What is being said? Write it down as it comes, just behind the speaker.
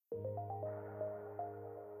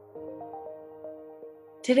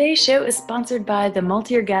Today's show is sponsored by the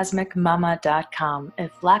multiorgasmicmama.com.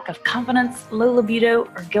 If lack of confidence, low libido,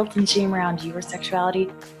 or guilt and shame around your sexuality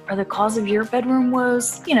are the cause of your bedroom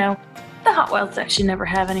woes, the hot wild sex you never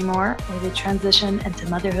have anymore, or the transition into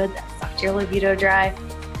motherhood that sucked your libido dry,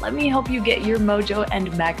 let me help you get your mojo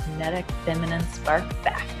and magnetic feminine spark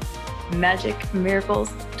back. Magic,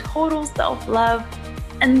 miracles, total self-love,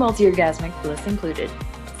 and multi-orgasmic bliss included.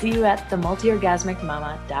 See you at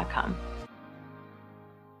themultiorgasmicmama.com.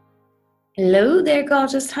 Hello there,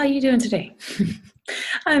 gorgeous. How you doing today?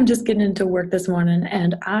 I'm just getting into work this morning,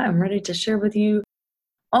 and I am ready to share with you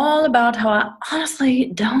all about how I honestly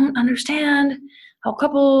don't understand how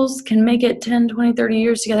couples can make it 10, 20, 30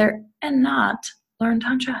 years together and not learn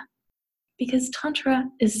Tantra. Because Tantra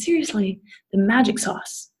is seriously the magic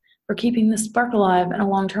sauce for keeping the spark alive in a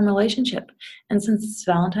long-term relationship. And since it's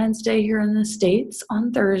Valentine's Day here in the States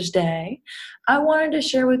on Thursday, I wanted to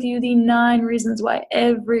share with you the 9 reasons why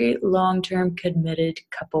every long-term committed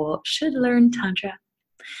couple should learn Tantra.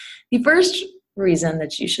 The first reason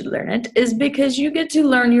that you should learn it is because you get to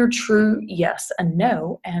learn your true yes and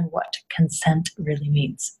no and what consent really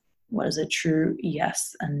means. What is a true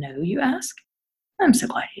yes and no, you ask? I'm so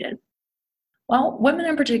glad you did. Well, women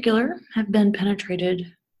in particular have been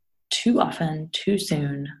penetrated too often, too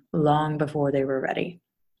soon, long before they were ready.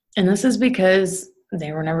 And this is because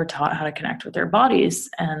they were never taught how to connect with their bodies,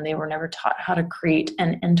 and they were never taught how to create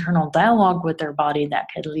an internal dialogue with their body that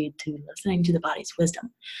could lead to listening to the body's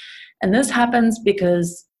wisdom. And this happens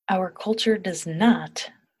because our culture does not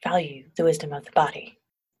value the wisdom of the body.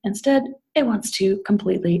 Instead, it wants to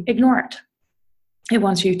completely ignore it. It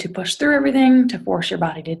wants you to push through everything, to force your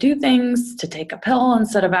body to do things, to take a pill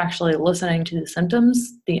instead of actually listening to the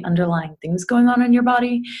symptoms, the underlying things going on in your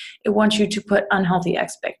body. It wants you to put unhealthy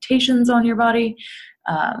expectations on your body.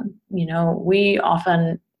 We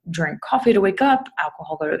often drink coffee to wake up,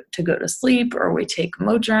 alcohol to go to sleep, or we take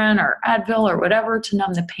Motrin or Advil or whatever to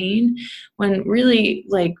numb the pain, when really,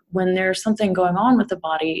 when there's something going on with the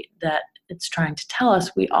body that it's trying to tell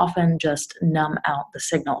us, we often just numb out the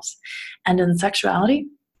signals. And in sexuality,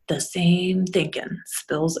 the same thinking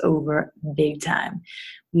spills over big time.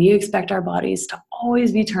 We expect our bodies to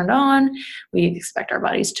always be turned on. We expect our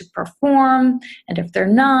bodies to perform. And if they're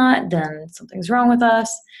not, then something's wrong with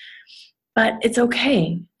us. But it's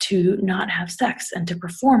okay to not have sex and to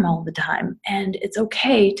perform all the time. And it's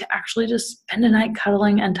okay to actually just spend a night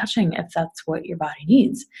cuddling and touching if that's what your body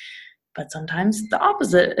needs. But sometimes the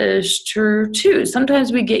opposite is true too.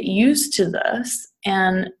 Sometimes we get used to this,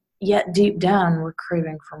 and yet deep down we're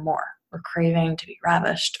craving for more. We're craving to be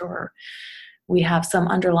ravished, or we have some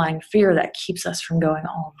underlying fear that keeps us from going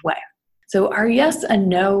all the way. So our yes and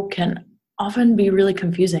no can often be really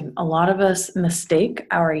confusing. A lot of us mistake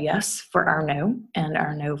our yes for our no and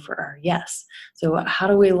our no for our yes. So how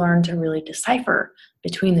do we learn to really decipher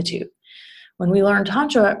between the two? When we learn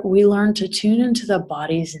Tantra, we learn to tune into the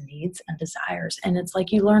body's needs and desires. And it's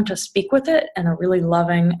like you learn to speak with it in a really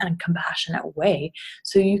loving and compassionate way,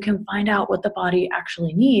 so you can find out what the body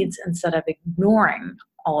actually needs instead of ignoring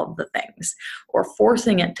all of the things or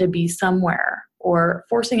forcing it to be somewhere or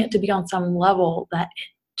forcing it to be on some level that it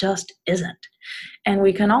just isn't. And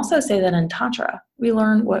we can also say that in Tantra, we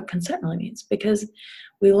learn what consent really means, because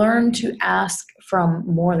we learn to ask from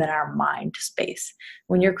more than our mind space.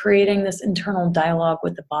 When you're creating this internal dialogue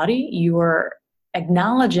with the body, you are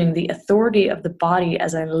acknowledging the authority of the body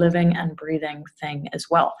as a living and breathing thing as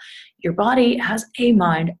well. Your body has a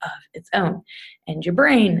mind of its own, and your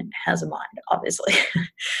brain has a mind, obviously.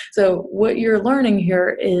 So what you're learning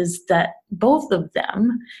here is that both of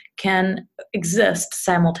them can exist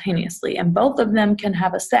simultaneously, and both of them can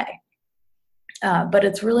have a say. But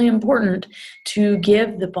it's really important to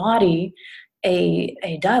give the body a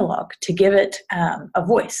dialogue, to give it a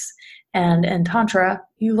voice. And in Tantra,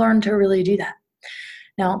 you learn to really do that.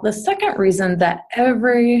 Now, the second reason that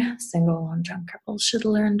every single long-term couple should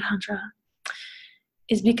learn Tantra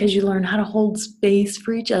is because you learn how to hold space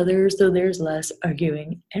for each other, so there's less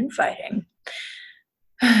arguing and fighting.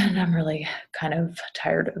 And I'm really kind of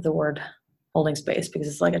tired of the word holding space, because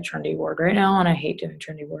it's like a trendy word right now, and I hate doing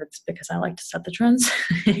trendy words because I like to set the trends.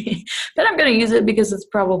 But I'm going to use it because it's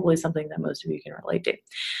probably something that most of you can relate to.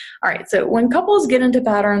 All right, so when couples get into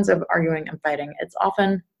patterns of arguing and fighting, it's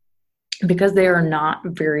often because they are not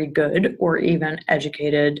very good or even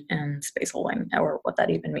educated in space holding, or what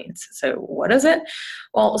that even means. So what is it?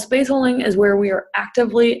 Well, space holding is where we are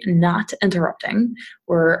actively not interrupting.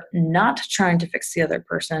 We're not trying to fix the other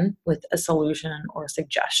person with a solution or a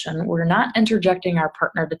suggestion. We're not interjecting our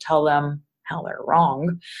partner to tell them how they're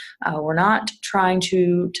wrong. We're not trying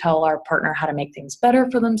to tell our partner how to make things better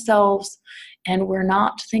for themselves. And we're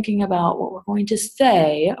not thinking about what we're going to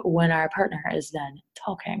say when our partner is then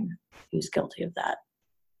talking. Who's guilty of that?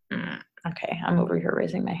 Okay, I'm over here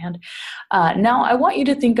raising my hand. Now, I want you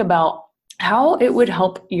to think about how it would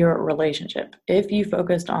help your relationship if you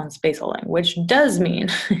focused on space holding, which does mean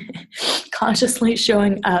consciously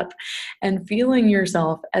showing up and feeling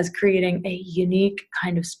yourself as creating a unique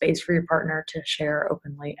kind of space for your partner to share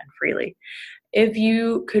openly and freely. If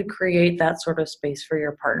you could create that sort of space for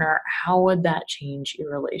your partner, how would that change your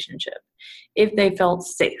relationship? If they felt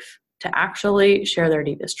safe to actually share their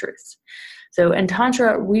deepest truths. So in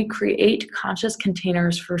Tantra, we create conscious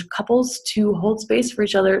containers for couples to hold space for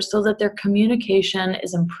each other so that their communication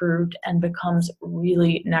is improved and becomes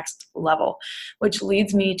really next level, which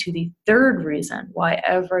leads me to the third reason why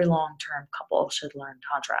every long-term couple should learn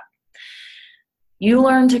Tantra. You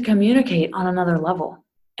learn to communicate on another level,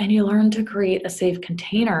 and you learn to create a safe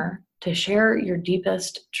container to share your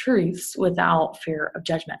deepest truths without fear of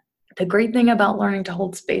judgment. The great thing about learning to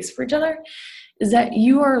hold space for each other is that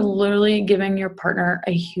you are literally giving your partner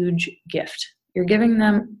a huge gift. You're giving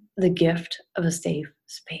them the gift of a safe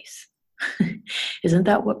space. Isn't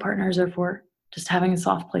that what partners are for? Just having a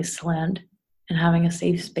soft place to land and having a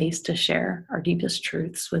safe space to share our deepest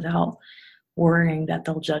truths without worrying that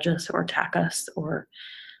they'll judge us or attack us or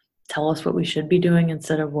tell us what we should be doing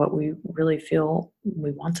instead of what we really feel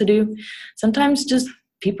we want to do. Sometimes just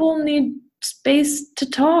people need space to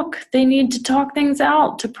talk. They need to talk things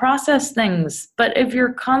out, to process things. But if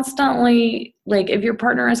you're constantly, if your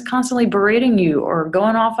partner is constantly berating you or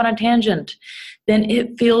going off on a tangent, then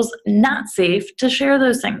it feels not safe to share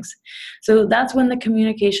those things. So that's when the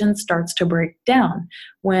communication starts to break down.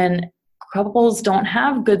 When couples don't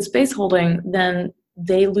have good space holding, then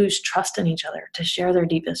they lose trust in each other to share their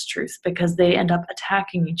deepest truths because they end up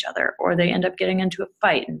attacking each other or they end up getting into a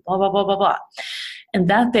fight and blah, blah, blah, blah, blah. And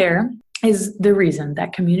that there is the reason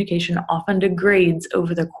that communication often degrades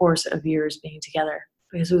over the course of years being together,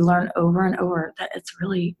 because we learn over and over that it's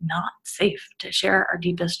really not safe to share our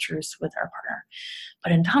deepest truths with our partner.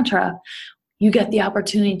 But in Tantra, you get the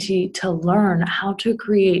opportunity to learn how to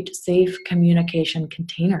create safe communication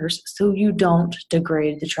containers so you don't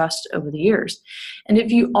degrade the trust over the years. And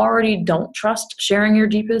if you already don't trust sharing your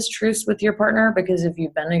deepest truths with your partner, because if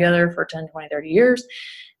you've been together for 10, 20, 30 years,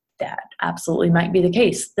 that absolutely might be the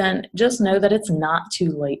case, then just know that it's not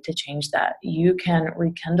too late to change that. You can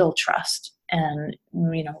rekindle trust and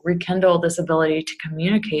rekindle this ability to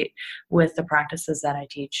communicate with the practices that I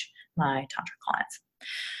teach my Tantra clients.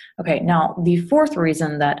 Okay, now the fourth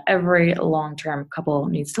reason that every long-term couple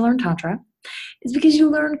needs to learn Tantra is because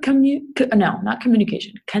you learn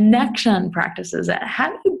connection practices that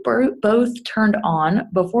have you both turned on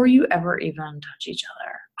before you ever even touch each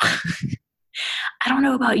other. I don't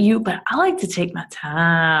know about you, but I like to take my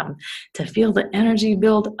time to feel the energy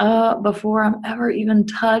build up before I'm ever even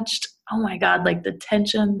touched. Oh my God, like the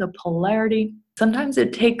tension, the polarity. Sometimes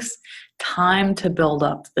it takes time to build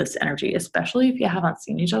up this energy, especially if you haven't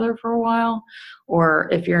seen each other for a while, or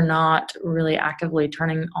if you're not really actively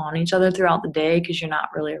turning on each other throughout the day because you're not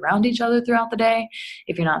really around each other throughout the day,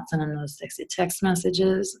 if you're not sending those sexy text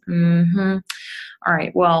messages. All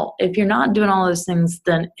right, well, if you're not doing all those things,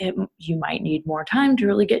 then you might need more time to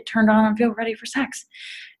really get turned on and feel ready for sex.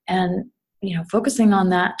 And, focusing on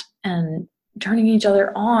that and turning each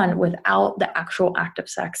other on without the actual act of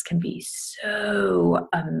sex can be so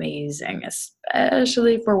amazing,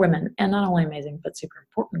 especially for women. And not only amazing, but super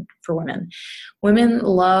important for women. Women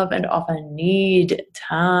love and often need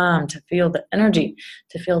time to feel the energy,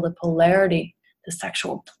 to feel the polarity, the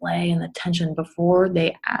sexual play and the tension before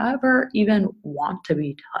they ever even want to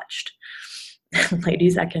be touched.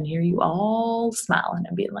 Ladies, I can hear you all smiling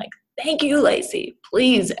and being like, thank you, Lacey.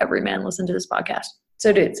 Please, every man, listen to this podcast.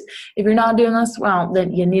 So dudes, if you're not doing this, well,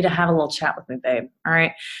 then you need to have a little chat with me, babe. All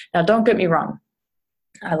right. Now, don't get me wrong.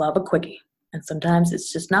 I love a quickie. And sometimes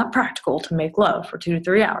it's just not practical to make love for 2 to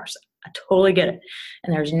 3 hours. I totally get it.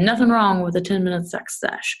 And there's nothing wrong with a 10-minute sex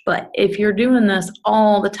sesh. But if you're doing this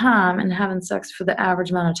all the time and having sex for the average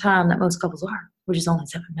amount of time that most couples are, which is only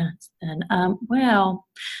 7 minutes, then, no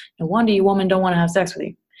wonder you women don't want to have sex with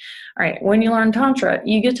you. All right. When you learn Tantra,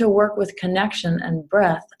 you get to work with connection and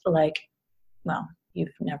breath you've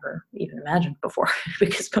never even imagined before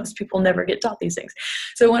because most people never get taught these things.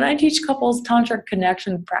 So when I teach couples Tantra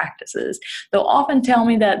connection practices, they'll often tell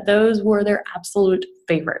me that those were their absolute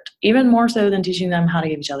favorite, even more so than teaching them how to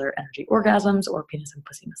give each other energy orgasms or penis and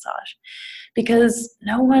pussy massage. Because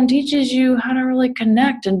no one teaches you how to really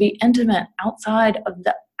connect and be intimate outside of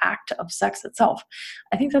the act of sex itself.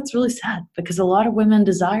 I think that's really sad because a lot of women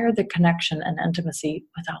desire the connection and intimacy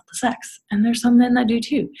without the sex. And there's some men that do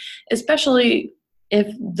too, especially if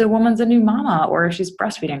the woman's a new mama or if she's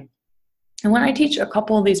breastfeeding. And when I teach a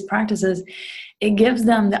couple of these practices, it gives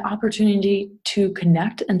them the opportunity to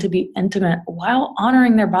connect and to be intimate while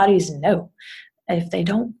honoring their body's no. If they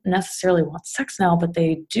don't necessarily want sex now, but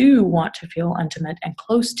they do want to feel intimate and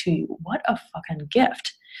close to you, what a fucking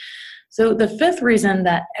gift. So the fifth reason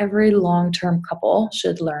that every long-term couple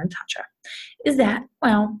should learn Tantra is that,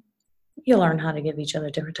 well, you learn how to give each other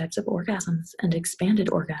different types of orgasms and expanded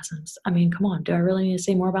orgasms. I mean, come on, do I really need to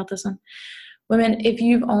say more about this one? Women, if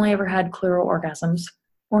you've only ever had clitoral orgasms,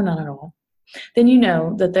 or none at all, then you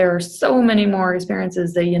know that there are so many more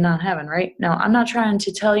experiences that you're not having, right? Now, I'm not trying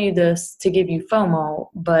to tell you this to give you FOMO,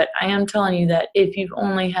 but I am telling you that if you've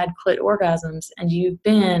only had clit orgasms and you've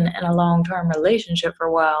been in a long-term relationship for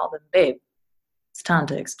a while, then babe, it's time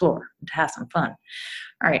to explore and to have some fun.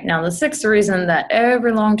 All right, now the sixth reason that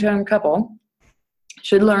every long-term couple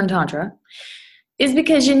should learn Tantra is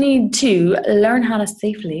because you need to learn how to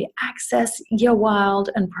safely access your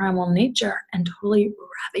wild and primal nature and totally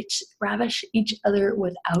ravish each other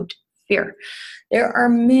without fear. There are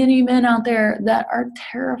many men out there that are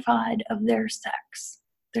terrified of their sex.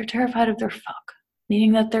 They're terrified of their fuck,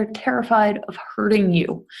 meaning that they're terrified of hurting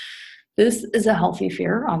you. This is a healthy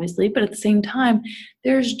fear, obviously, but at the same time,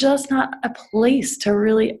 there's just not a place to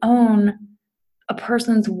really own a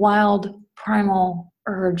person's wild primal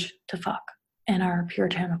urge to fuck in our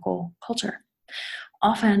puritanical culture.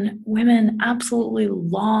 Often women absolutely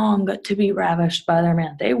long to be ravished by their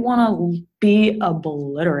man. They want to be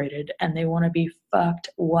obliterated and they want to be fucked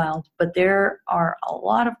wild. But there are a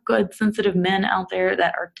lot of good, sensitive men out there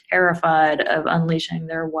that are terrified of unleashing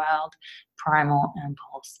their wild, primal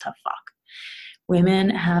impulse to fuck.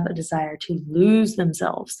 Women have a desire to lose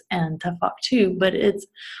themselves and to fuck too, but it's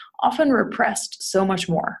often repressed so much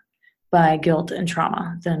more by guilt and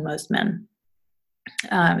trauma than most men.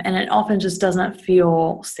 And it often just doesn't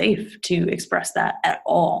feel safe to express that at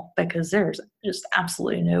all because there's just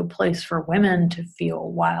absolutely no place for women to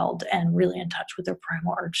feel wild and really in touch with their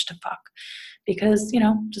primal urge to fuck. Because,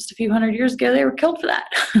 just a few hundred years ago, they were killed for that.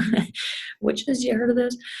 Witches, you heard of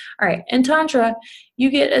those? All right, in Tantra,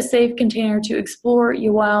 you get a safe container to explore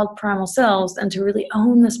your wild primal selves and to really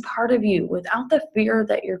own this part of you without the fear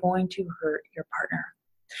that you're going to hurt your partner.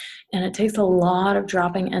 And it takes a lot of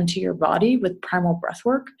dropping into your body with primal breath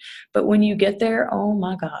work. But when you get there, oh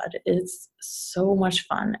my God, it's so much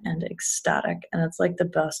fun and ecstatic. And it's like the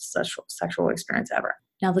best sexual experience ever.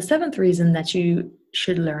 Now, the seventh reason that you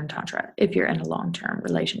should learn Tantra if you're in a long-term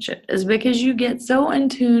relationship is because you get so in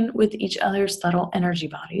tune with each other's subtle energy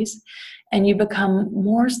bodies and you become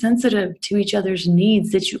more sensitive to each other's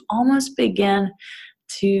needs that you almost begin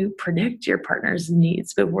to predict your partner's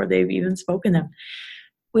needs before they've even spoken them.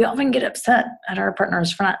 We often get upset at our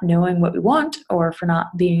partners for not knowing what we want or for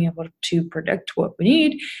not being able to predict what we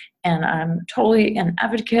need. And I'm totally an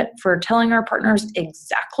advocate for telling our partners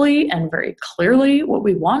exactly and very clearly what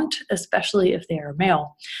we want, especially if they are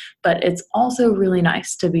male. But it's also really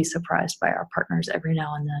nice to be surprised by our partners every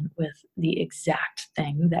now and then with the exact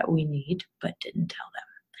thing that we need but didn't tell them.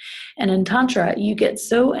 And in Tantra, you get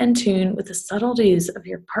so in tune with the subtleties of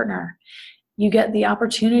your partner. You get the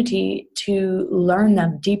opportunity to learn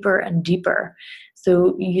them deeper and deeper.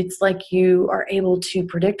 So it's like you are able to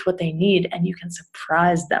predict what they need and you can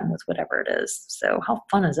surprise them with whatever it is. So how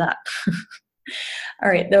fun is that? All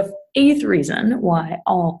right, the eighth reason why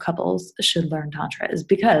all couples should learn Tantra is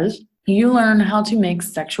because you learn how to make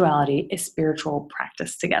sexuality a spiritual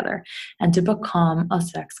practice together and to become a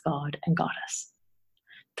sex god and goddess.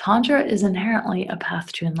 Tantra is inherently a path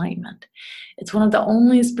to enlightenment. It's one of the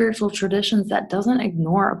only spiritual traditions that doesn't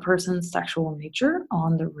ignore a person's sexual nature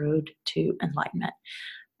on the road to enlightenment.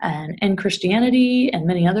 And in Christianity and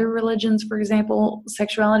many other religions, for example,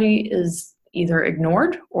 sexuality is either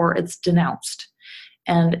ignored or it's denounced.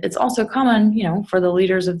 And it's also common, for the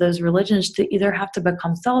leaders of those religions to either have to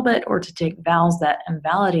become celibate or to take vows that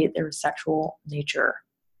invalidate their sexual nature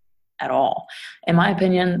at all. In my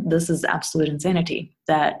opinion, this is absolute insanity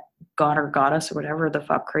that God or goddess or whatever the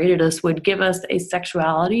fuck created us would give us a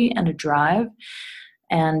sexuality and a drive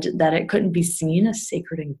and that it couldn't be seen as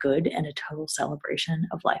sacred and good and a total celebration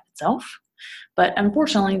of life itself. But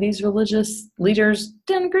unfortunately, these religious leaders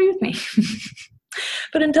didn't agree with me.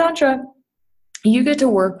 But in Tantra, you get to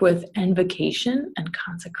work with invocation and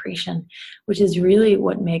consecration, which is really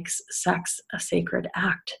what makes sex a sacred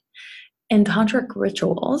act. In tantric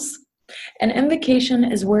rituals, An invocation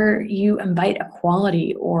is where you invite a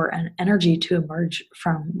quality or an energy to emerge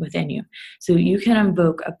from within you. So you can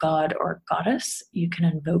invoke a god or goddess. You can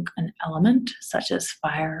invoke an element such as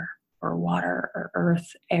fire or water or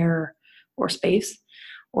earth, air, or space.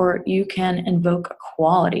 Or you can invoke a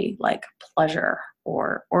quality like pleasure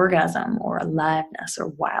or orgasm or aliveness or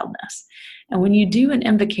wildness. And when you do an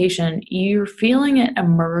invocation, you're feeling it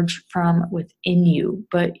emerge from within you,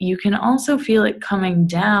 but you can also feel it coming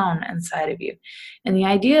down inside of you. And the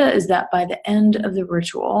idea is that by the end of the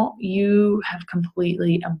ritual, you have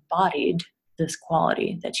completely embodied this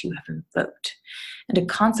quality that you have invoked. And a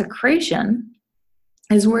consecration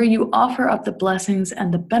is where you offer up the blessings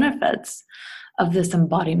and the benefits of this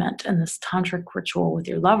embodiment and this tantric ritual with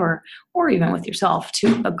your lover, or even with yourself,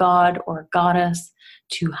 to a god or a goddess,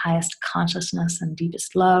 to highest consciousness and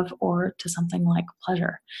deepest love, or to something like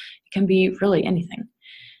pleasure. It can be really anything.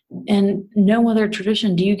 In no other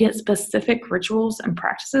tradition do you get specific rituals and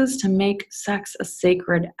practices to make sex a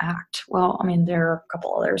sacred act. Well, I mean, there are a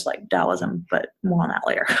couple others like Taoism, but more on that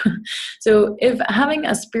later. So if having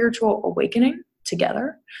a spiritual awakening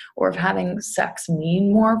together, or if having sex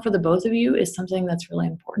mean more for the both of you is something that's really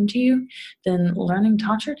important to you, then learning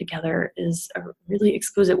tantra together is a really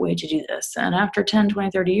exquisite way to do this. And after 10, 20,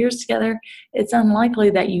 30 years together, it's unlikely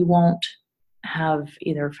that you won't have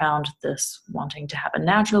either found this wanting to happen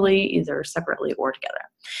naturally, either separately or together.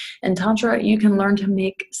 In tantra, you can learn to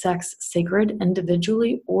make sex sacred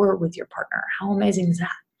individually or with your partner. How amazing is that?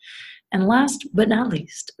 And last but not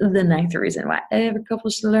least, the ninth reason why every couple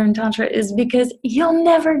should learn tantra is because you'll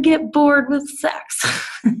never get bored with sex.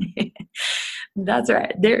 That's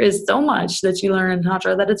right. There is so much that you learn in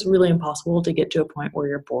tantra that it's really impossible to get to a point where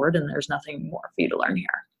you're bored and there's nothing more for you to learn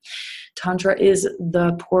here. Tantra is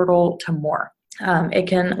the portal to more. It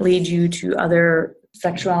can lead you to other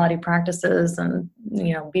sexuality practices and,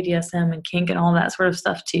 BDSM and kink and all that sort of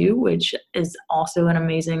stuff too, which is also an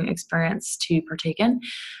amazing experience to partake in.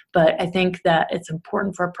 But I think that it's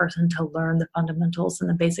important for a person to learn the fundamentals and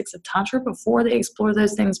the basics of tantra before they explore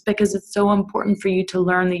those things, because it's so important for you to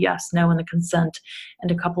learn the yes, no, and the consent, and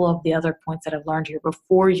a couple of the other points that I've learned here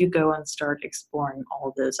before you go and start exploring all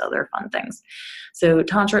of those other fun things. So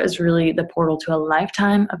tantra is really the portal to a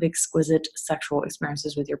lifetime of exquisite sexual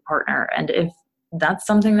experiences with your partner. And if that's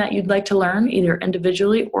something that you'd like to learn, either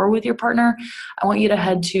individually or with your partner, I want you to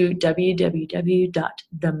head to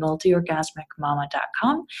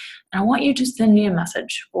www.themultiorgasmicmama.com, and I want you to send me a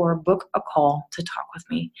message or book a call to talk with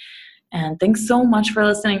me. And thanks so much for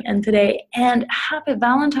listening in today, and happy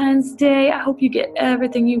Valentine's Day. I hope you get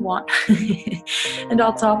everything you want. And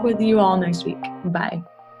I'll talk with you all next week. Bye.